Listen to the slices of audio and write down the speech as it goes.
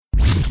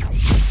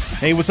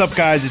Hey, what's up,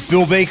 guys? It's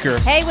Bill Baker.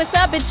 Hey, what's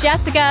up? It's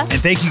Jessica. And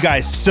thank you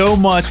guys so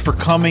much for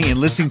coming and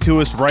listening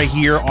to us right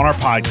here on our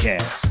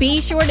podcast.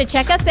 Be sure to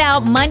check us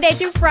out Monday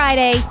through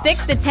Friday,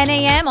 6 to 10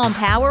 a.m. on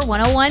Power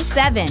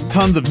 101.7.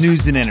 Tons of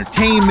news and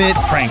entertainment,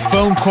 prank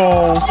phone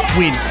calls,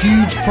 win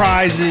huge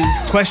prizes,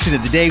 question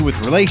of the day with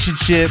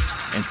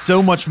relationships, and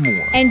so much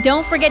more. And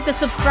don't forget to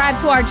subscribe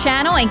to our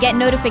channel and get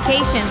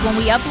notifications when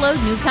we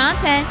upload new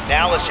content.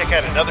 Now let's check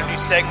out another new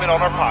segment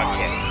on our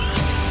podcast.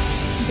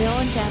 Bill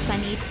and Jess, I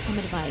need some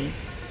advice.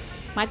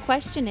 My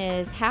question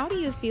is, how do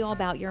you feel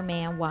about your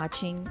man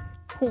watching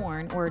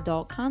porn or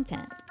adult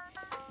content?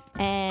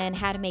 And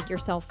how to make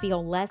yourself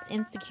feel less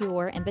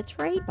insecure and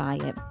betrayed by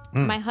it.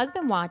 My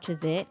husband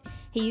watches it.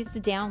 He used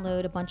to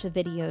download a bunch of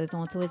videos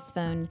onto his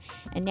phone,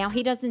 and now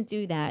he doesn't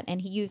do that.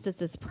 And he uses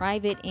this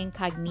private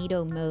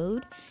incognito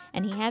mode,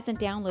 and he hasn't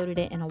downloaded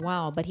it in a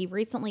while, but he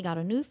recently got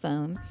a new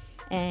phone,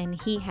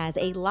 and he has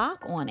a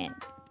lock on it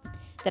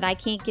that I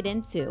can't get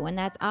into. And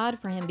that's odd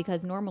for him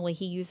because normally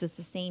he uses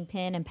the same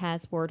PIN and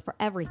password for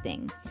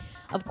everything.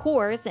 Of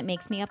course, it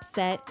makes me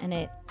upset and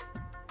it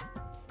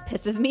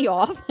pisses me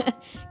off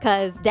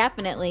because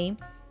definitely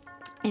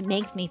it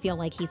makes me feel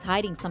like he's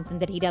hiding something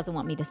that he doesn't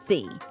want me to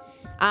see.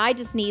 I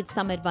just need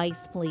some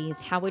advice, please.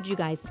 How would you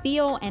guys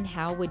feel and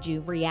how would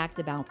you react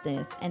about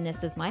this? And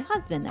this is my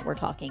husband that we're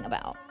talking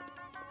about.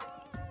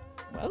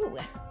 Whoa.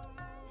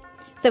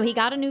 So he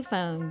got a new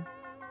phone.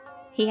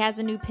 He has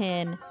a new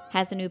PIN,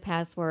 has a new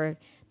password.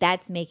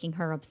 That's making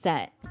her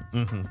upset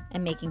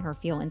and making her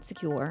feel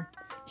insecure.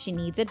 She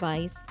needs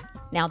advice.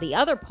 Now, the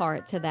other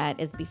part to that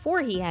is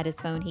before he had his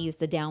phone, he used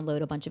to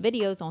download a bunch of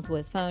videos onto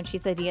his phone. She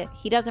said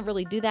he doesn't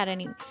really do that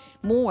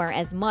anymore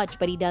as much,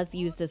 but he does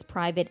use this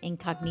private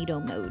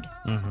incognito mode.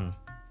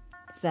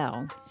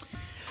 So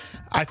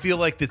I feel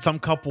like that some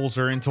couples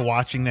are into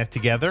watching that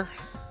together.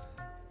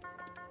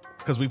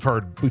 Because we've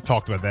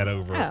talked about that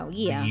over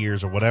the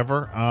years or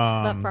whatever.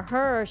 But for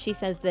her, she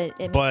says that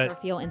it makes her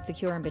feel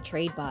insecure and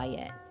betrayed by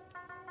it.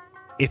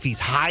 If he's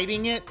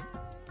hiding it,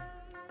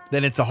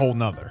 then it's a whole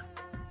nother.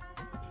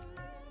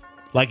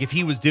 Like if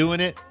he was doing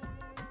it.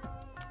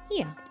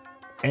 Yeah.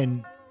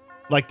 And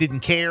like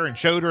didn't care and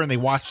showed her and they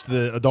watched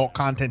the adult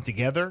content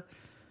together,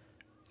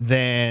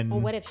 then. Well,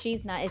 what if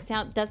she's not? It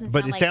sounds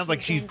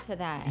like she's into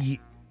that.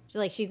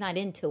 Like she's not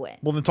into it.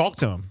 Well, then talk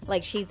to him.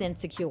 Like she's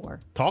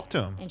insecure. Talk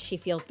to him. And she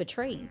feels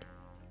betrayed.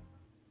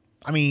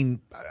 I mean,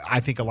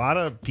 I think a lot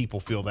of people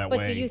feel that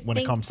way when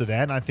it comes to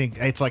that. And I think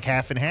it's like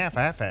half and half.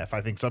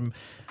 I think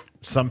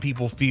some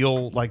people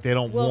feel like they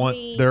don't want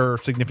their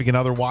significant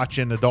other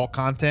watching adult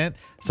content.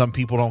 Some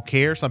people don't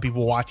care. Some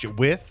people watch it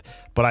with.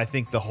 But I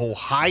think the whole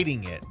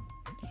hiding it.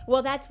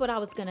 Well, that's what I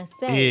was going to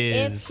say.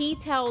 If he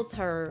tells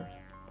her,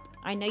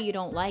 I know you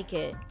don't like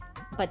it,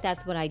 but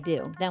that's what I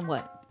do, then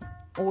what?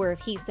 Or if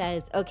he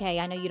says, okay,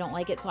 I know you don't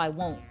like it, so I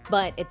won't.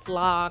 But it's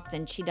locked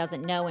and she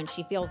doesn't know and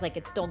she feels like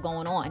it's still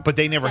going on. But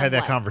they never had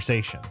that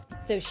conversation.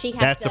 So she has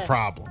That's a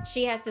problem.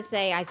 She has to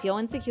say, I feel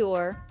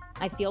insecure,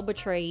 I feel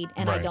betrayed,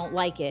 and I don't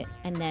like it.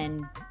 And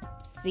then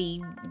see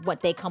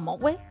what they come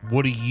up with.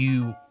 What do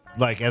you,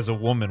 like as a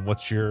woman,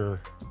 what's your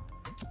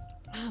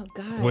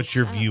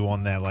view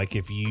on that? Like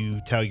if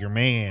you tell your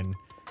man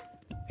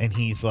and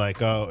he's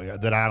like, oh,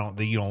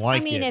 that you don't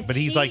like it. But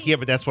he's like, yeah,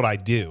 but that's what I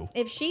do.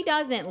 If she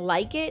doesn't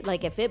like it,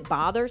 like if it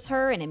bothers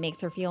her and it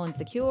makes her feel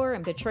insecure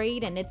and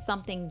betrayed and it's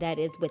something that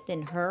is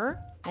within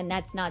her and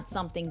that's not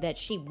something that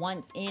she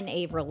wants in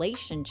a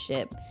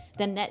relationship,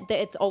 then that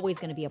it's always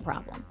going to be a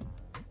problem.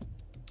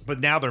 But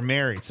now they're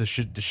married, so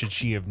should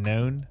she have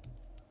known?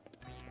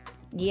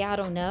 Yeah, I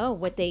don't know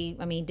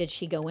did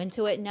she go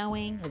into it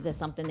knowing? Is this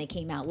something that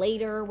came out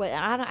later?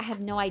 I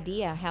have no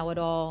idea how it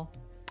all...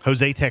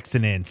 Jose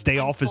texting in, stay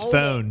off his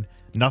phone.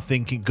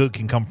 Nothing good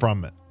can come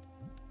from it.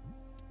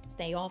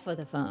 Stay off of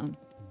the phone.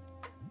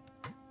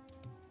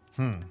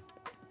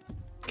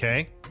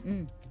 Okay.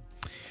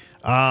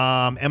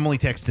 Emily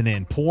texting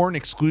in, porn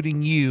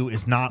excluding you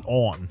is not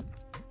on.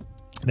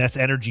 That's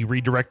energy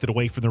redirected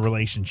away from the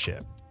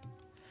relationship.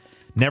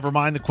 Never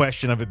mind the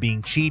question of it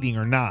being cheating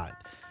or not.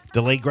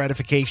 Delayed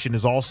gratification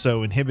is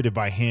also inhibited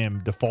by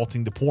him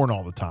defaulting to porn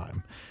all the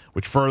time,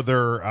 which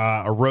further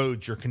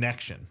erodes your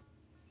connection.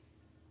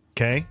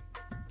 Okay?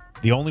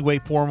 The only way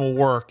porn will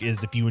work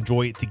is if you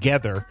enjoy it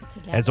together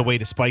as a way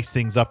to spice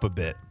things up a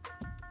bit.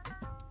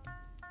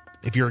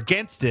 If you're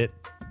against it,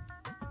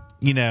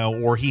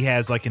 or he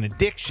has like an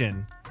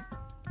addiction,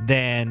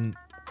 then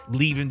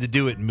leave him to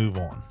do it and move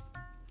on.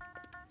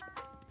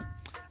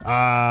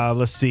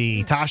 Let's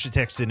see. Tasha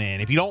texted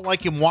in. If you don't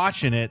like him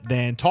watching it,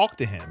 then talk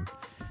to him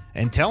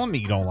and tell him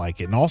you don't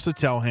like it. And also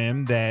tell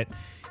him that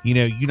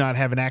you not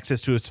having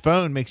access to his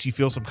phone makes you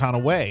feel some kind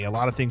of way. A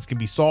lot of things can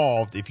be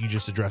solved if you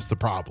just address the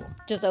problem.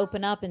 Just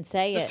open up and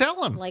say just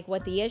tell him. Like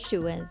what the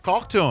issue is.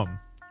 Talk to him.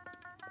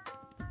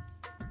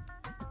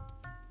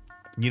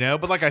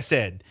 But like I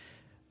said,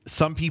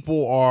 some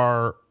people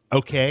are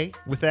okay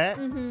with that.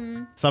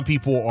 Mm-hmm. Some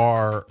people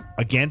are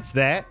against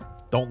that,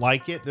 don't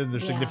like it. Then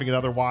their significant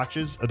other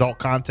watches adult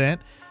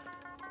content.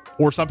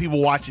 Or some people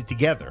watch it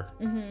together.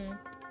 Mm-hmm.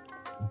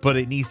 but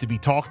it needs to be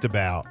talked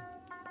about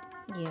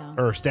Yeah.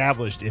 or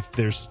established if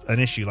there's an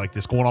issue like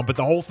this going on. But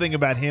the whole thing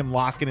about him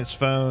locking his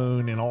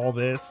phone and all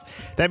this,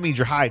 that means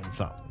you're hiding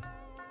something.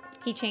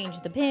 He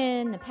changed the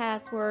PIN, the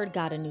password,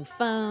 got a new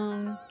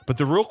phone. But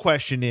the real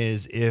question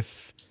is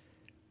if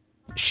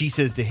she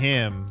says to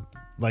him,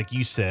 like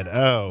you said,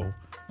 oh,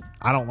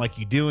 I don't like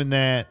you doing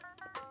that.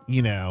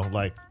 You know,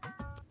 like,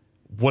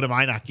 what am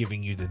I not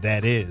giving you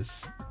that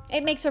is?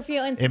 It makes her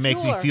feel insecure. It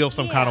makes me feel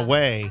some kind of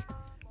way.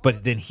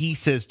 But then he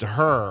says to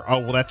her,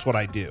 oh, well, that's what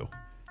I do.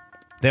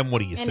 Then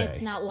what do you say? And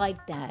it's not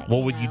like that.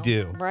 What would you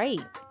do?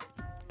 Right.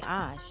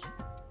 Gosh.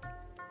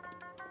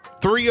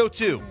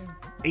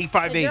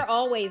 302-858. You're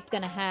always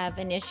going to have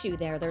an issue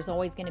there. There's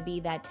always going to be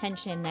that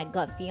tension, that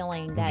gut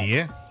feeling, that,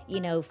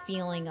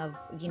 feeling of,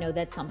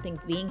 that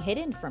something's being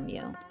hidden from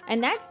you.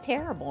 And that's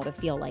terrible to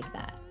feel like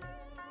that.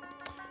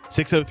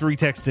 603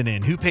 texting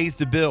in. Who pays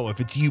the bill? If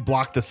it's you,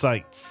 block the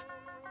sites.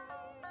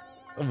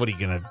 What are you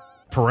going to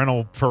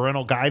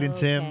parental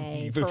guidance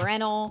him?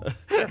 Parental,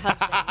 your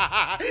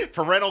husband.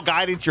 Parental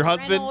guidance, your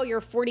husband? Parental,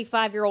 your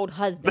 45-year-old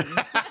husband.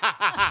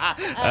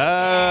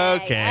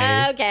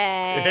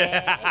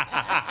 Okay.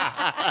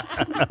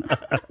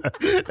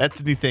 That's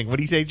the new thing. What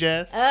do you say,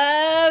 Jess?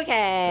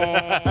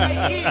 Okay.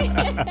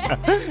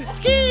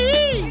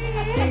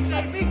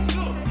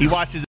 He watches